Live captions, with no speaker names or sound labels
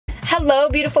Hello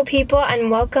beautiful people and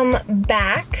welcome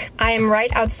back. I am right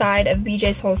outside of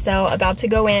BJ's Wholesale about to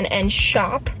go in and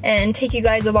shop and take you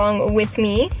guys along with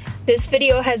me. This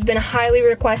video has been highly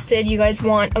requested. You guys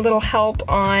want a little help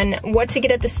on what to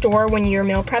get at the store when you're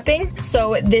meal prepping.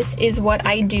 So this is what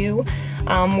I do,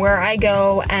 where I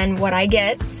go and what I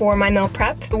get for my meal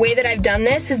prep. The way that I've done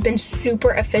this has been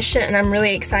super efficient and I'm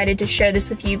really excited to share this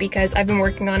with you because I've been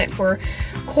working on it for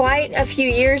quite a few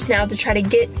years now to try to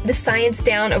get the science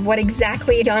down of what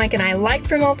exactly Yannick and I like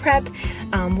for meal prep,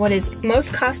 what is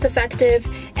most cost effective,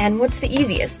 and what's the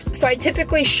easiest. So I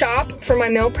typically shop for my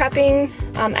meal prepping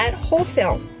at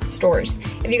wholesale stores.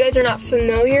 If you guys are not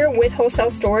familiar with wholesale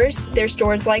stores, there's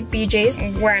stores like BJ's,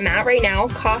 where I'm at right now,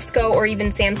 Costco, or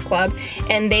even Sam's Club,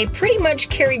 and they pretty much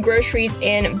carry groceries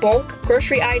in bulk,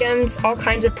 grocery items, all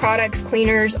kinds of products,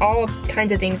 cleaners, all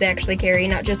kinds of things they actually carry,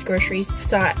 not just groceries.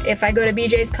 So if I go to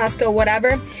BJ's, Costco,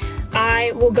 whatever,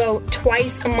 I will go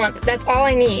twice a month. That's all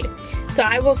I need. So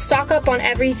I will stock up on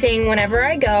everything whenever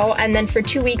I go, and then for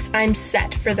 2 weeks I'm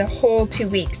set for the whole 2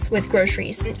 weeks with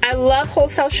groceries. I love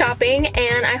wholesale shopping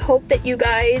and I hope that you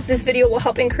guys, this video will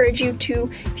help encourage you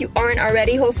to, if you aren't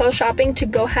already wholesale shopping, to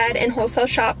go ahead and wholesale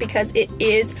shop because it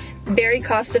is very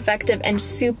cost effective and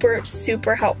super,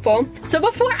 super helpful. So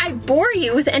before I bore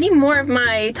you with any more of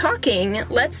my talking,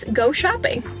 let's go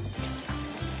shopping.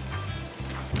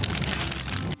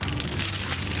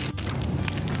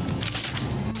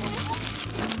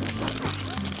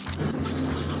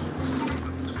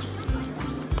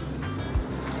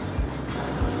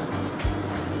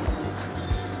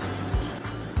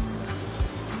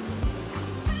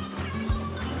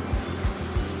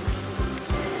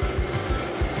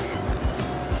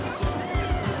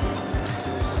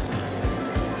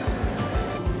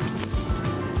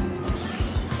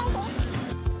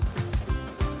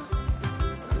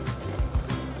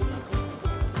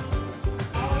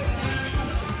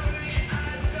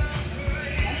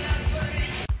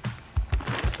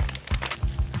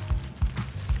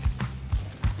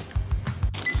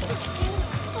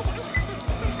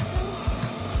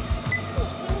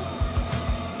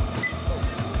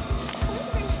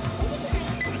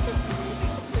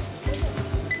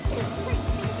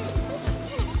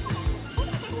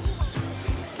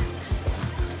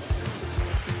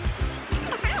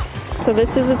 So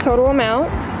this is the total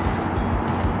amount,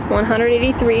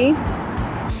 $183.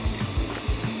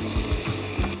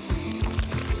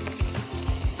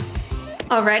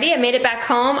 Alrighty, I made it back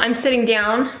home. I'm sitting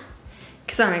down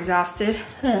because I'm exhausted.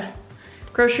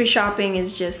 Grocery shopping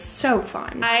is just so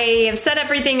fun. I have set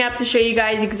everything up to show you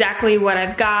guys exactly what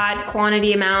I've got,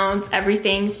 quantity, amounts,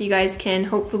 everything, so you guys can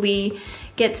hopefully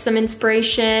get some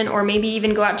inspiration or maybe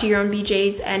even go out to your own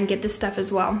BJ's and get this stuff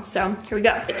as well. So here we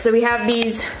go. So we have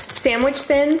these sandwich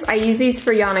thins. I use these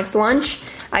for Yannick's lunch.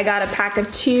 I got a pack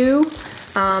of 2,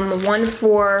 one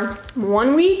for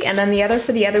 1 week and then the other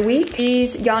for the other week.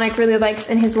 These Yannick really likes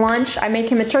in his lunch. I make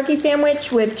him a turkey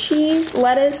sandwich with cheese,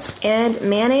 lettuce, and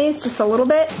mayonnaise, just a little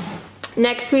bit.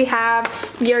 Next we have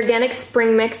the organic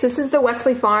spring mix. This is the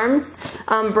Wesley Farms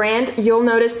brand. You'll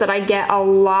notice that I get a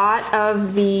lot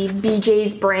of the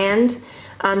BJ's brand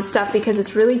stuff because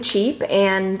it's really cheap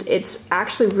and it's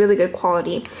actually really good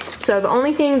quality. So the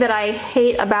only thing that I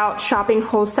hate about shopping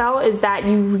wholesale is that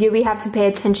you really have to pay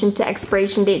attention to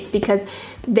expiration dates because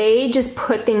they just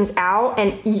put things out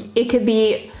and it could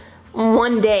be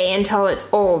 1 day until it's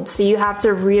old. So you have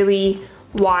to really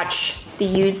watch the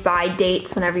use by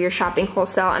dates whenever you're shopping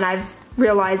wholesale, and I've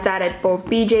realized that at both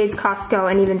BJ's,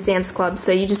 Costco, and even Sam's Club,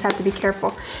 so you just have to be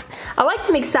careful. I like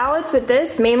to make salads with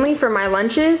this, mainly for my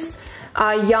lunches.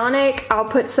 Yannick, I'll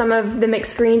put some of the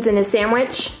mixed greens in his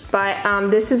sandwich, but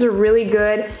this is a really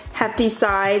good hefty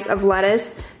size of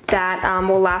lettuce that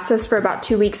will last us for about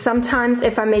 2 weeks. Sometimes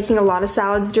if I'm making a lot of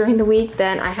salads during the week,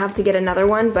 then I have to get another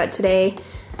one, but today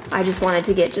I just wanted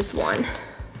to get just one.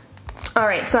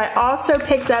 Alright, so I also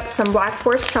picked up some Black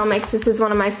Forest trail mix. This is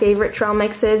one of my favorite trail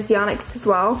mixes, Yannick's as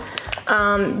well.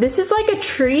 This is like a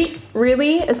treat,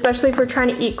 really, especially if we're trying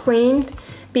to eat clean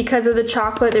because of the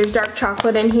chocolate. There's dark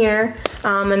chocolate in here,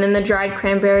 and then the dried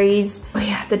cranberries. Oh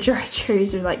yeah, the dried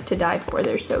cherries are like to die for.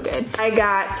 They're so good. I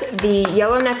got the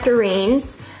yellow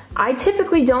nectarines. I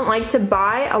typically don't like to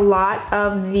buy a lot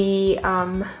of the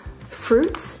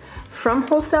fruits from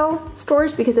wholesale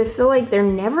stores because I feel like they're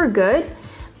never good.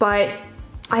 But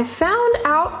I found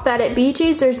out that at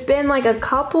BJ's there's been like a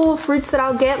couple fruits that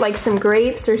I'll get, like some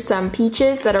grapes or some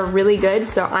peaches that are really good.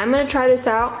 So I'm gonna try this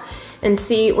out and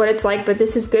see what it's like, but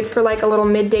this is good for like a little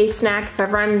midday snack. If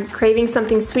ever I'm craving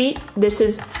something sweet, this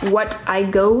is what I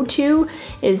go to,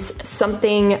 is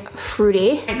something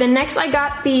fruity. And then next I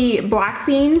got the black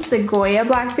beans, the Goya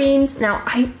black beans. Now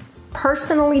I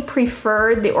personally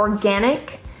prefer the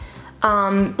organic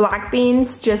black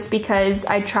beans just because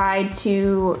I try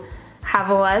to have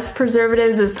less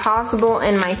preservatives as possible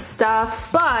in my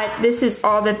stuff, but this is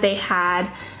all that they had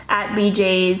at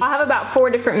BJ's. I have about 4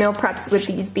 different meal preps with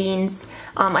these beans.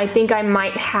 I think I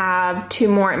might have 2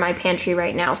 more in my pantry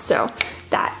right now, so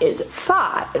that is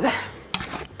 5.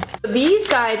 These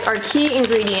guys are key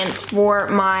ingredients for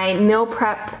my meal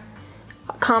prep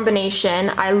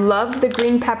combination. I love the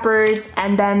green peppers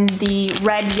and then the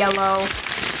red, yellow,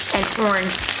 and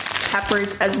orange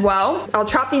peppers as well. I'll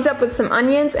chop these up with some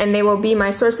onions and they will be my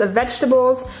source of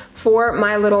vegetables for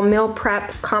my little meal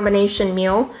prep combination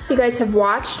meal. You guys have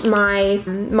watched my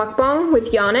mukbang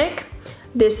with Yannick.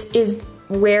 This is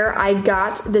where I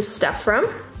got this stuff from.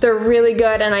 They're really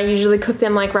good and I usually cook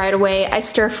them like right away. I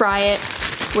stir fry it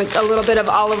with a little bit of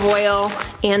olive oil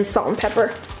and salt and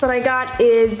pepper. What I got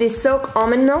is the Silk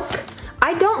almond milk.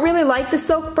 I don't really like the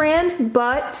Silk brand,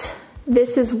 but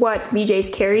this is what BJ's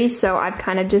carries, so I've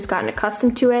kind of just gotten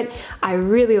accustomed to it. I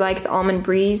really like the Almond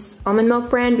Breeze almond milk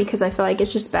brand because I feel like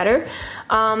it's just better.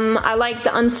 I like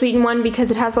the unsweetened one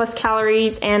because it has less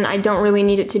calories and I don't really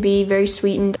need it to be very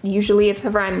sweetened. Usually if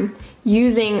ever I'm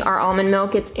using our almond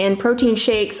milk, it's in protein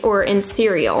shakes or in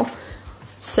cereal.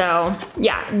 So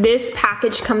yeah, this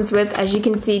package comes with, as you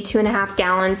can see, 2.5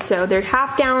 gallons. So they're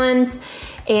half gallons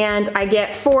and I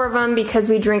get 4 of them because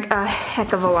we drink a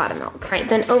heck of a lot of milk. All right,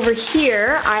 then over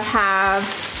here I have,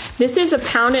 this is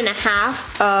 1.5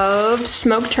 pounds of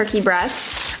smoked turkey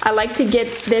breast. I like to get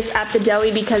this at the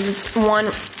deli because it's one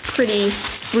pretty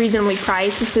reasonably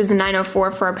priced. This is $9.04 for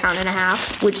 1.5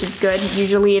 pounds, which is good.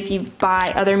 Usually if you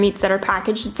buy other meats that are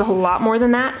packaged, it's a whole lot more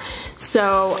than that.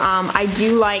 So I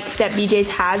do like that BJ's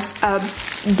has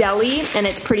a deli and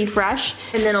it's pretty fresh.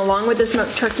 And then along with the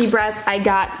smoked turkey breast, I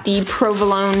got the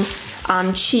provolone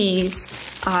cheese.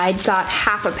 I got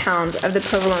 1/2 pound of the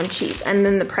provolone cheese, and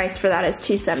then the price for that is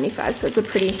 $2.75, so it's a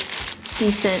pretty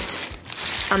decent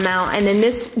amount. And then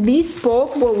these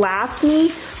both will last me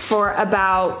for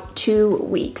about 2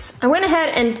 weeks. I went ahead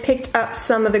and picked up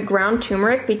some of the ground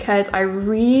turmeric because I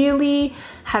really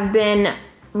have been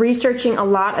researching a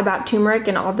lot about turmeric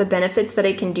and all the benefits that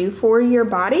it can do for your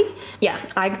body. Yeah,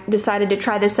 I decided to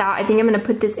try this out. I think I'm gonna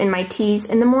put this in my teas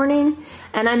in the morning,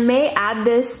 and I may add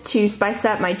this to spice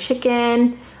up my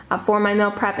chicken for my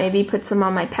meal prep, maybe put some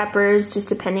on my peppers, just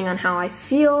depending on how I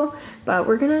feel, but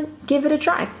we're gonna give it a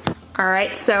try. All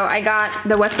right, so I got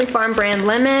the Wesley Farm brand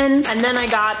lemon, and then I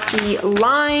got the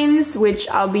limes, which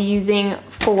I'll be using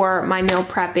for my meal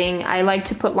prepping. I like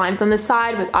to put limes on the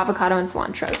side with avocado and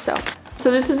cilantro. So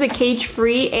this is the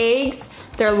cage-free eggs.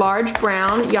 They're large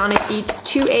brown. Yannick eats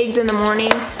 2 eggs in the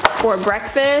morning for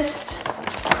breakfast.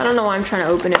 I don't know why I'm trying to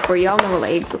open it for you. Y'all know what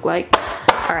eggs look like.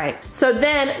 All right, so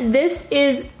then this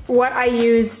is what I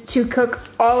use to cook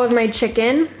all of my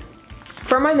chicken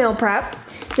for my meal prep.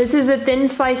 This is a thin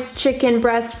sliced chicken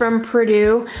breast from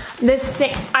Purdue.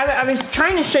 I was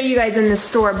trying to show you guys in the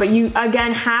store, but you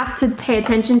again have to pay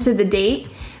attention to the date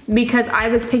because I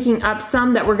was picking up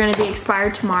some that were gonna be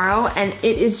expired tomorrow, and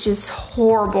it is just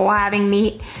horrible having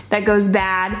meat that goes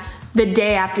bad the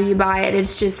day after you buy it.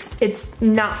 It's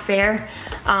not fair,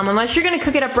 unless you're gonna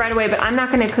cook it up right away, but I'm not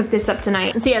gonna cook this up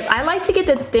tonight. So yes, I like to get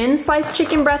the thin sliced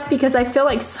chicken breast because I feel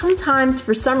like sometimes,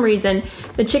 for some reason,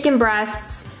 the chicken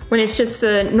breasts, when it's just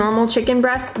the normal chicken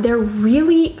breast, they're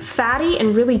really fatty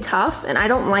and really tough, and I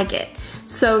don't like it.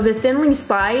 So the thinly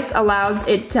sliced allows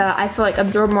it to, I feel like,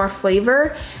 absorb more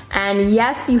flavor. And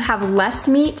yes, you have less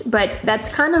meat, but that's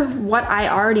kind of what I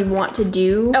already want to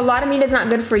do. A lot of meat is not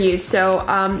good for you, so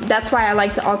that's why I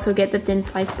like to also get the thin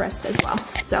sliced breast as well.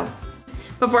 So,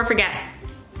 before I forget,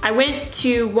 I went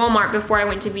to Walmart before I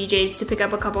went to BJ's to pick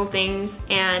up a couple things,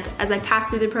 and as I passed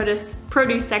through the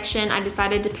produce section, I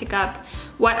decided to pick up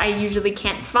what I usually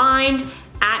can't find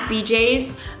at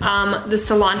BJ's, the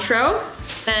cilantro.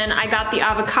 Then I got the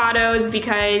avocados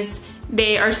because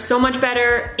they are so much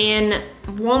better in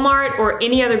Walmart or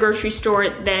any other grocery store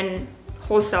than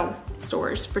wholesale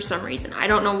stores for some reason. I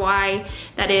don't know why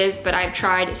that is, but I've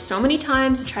tried so many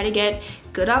times to try to get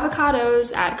good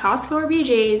avocados at Costco or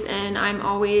BJ's, and I'm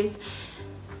always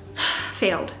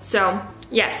failed. So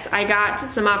yes, I got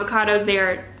some avocados. They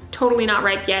are totally not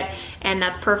ripe yet, and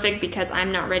that's perfect because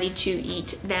I'm not ready to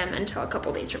eat them until a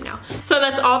couple days from now. So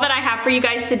that's all that I have for you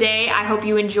guys today. I hope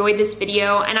you enjoyed this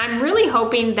video, and I'm really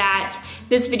hoping that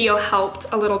this video helped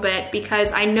a little bit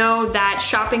because I know that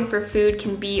shopping for food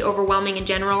can be overwhelming in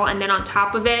general, and then on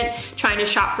top of it, trying to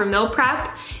shop for meal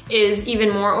prep is even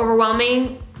more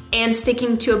overwhelming. And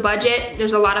sticking to a budget,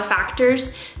 there's a lot of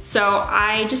factors. So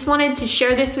I just wanted to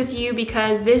share this with you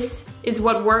because this is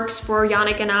what works for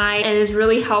Yannick and I, and has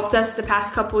really helped us the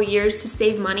past couple years to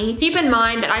save money. Keep in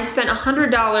mind that I spent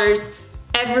 $100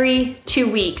 every 2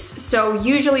 weeks. So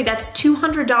usually that's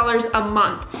 $200 a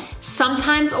month.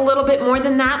 Sometimes a little bit more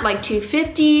than that, like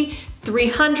 $250,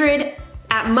 $300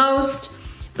 at most.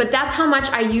 But that's how much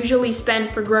I usually spend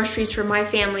for groceries for my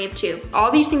family of 2.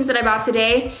 All these things that I bought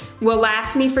today will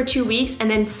last me for 2 weeks,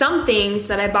 and then some things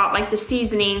that I bought, like the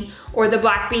seasoning or the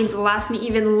black beans, will last me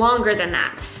even longer than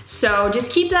that. So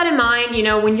just keep that in mind. You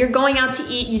know, when you're going out to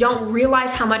eat, you don't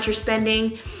realize how much you're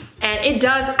spending, and it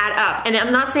does add up. And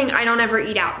I'm not saying I don't ever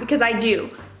eat out, because I do,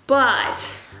 but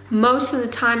most of the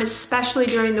time, especially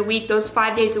during the week, those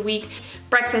 5 days a week,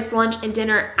 breakfast, lunch, and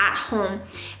dinner at home.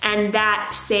 And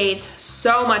that saves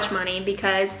so much money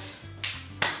because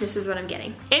this is what I'm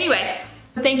getting. Anyway,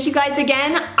 thank you guys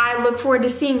again. I look forward to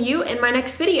seeing you in my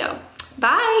next video.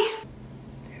 Bye.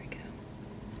 There we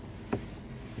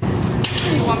go.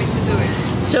 You want me to do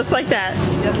it? Just like that.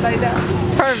 Just like that?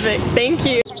 Perfect, thank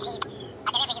you.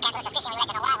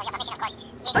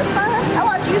 That's fine. I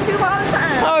watch YouTube all the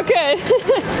time. Oh, good.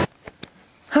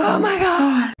 Oh my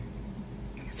God.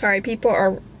 Sorry, people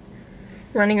are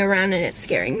running around and it's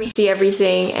scaring me. See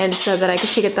everything, and so that I could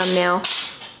take a thumbnail.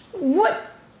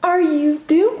 What are you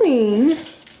doing?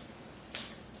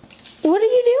 What are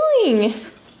you doing?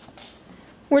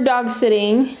 We're dog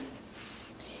sitting,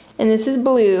 and this is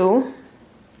Blue.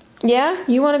 Yeah,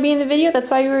 you want to be in the video?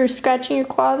 That's why you were scratching your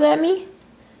claws at me?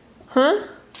 Huh?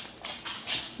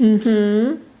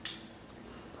 Mm-hmm.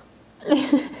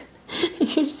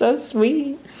 You're so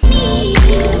sweet.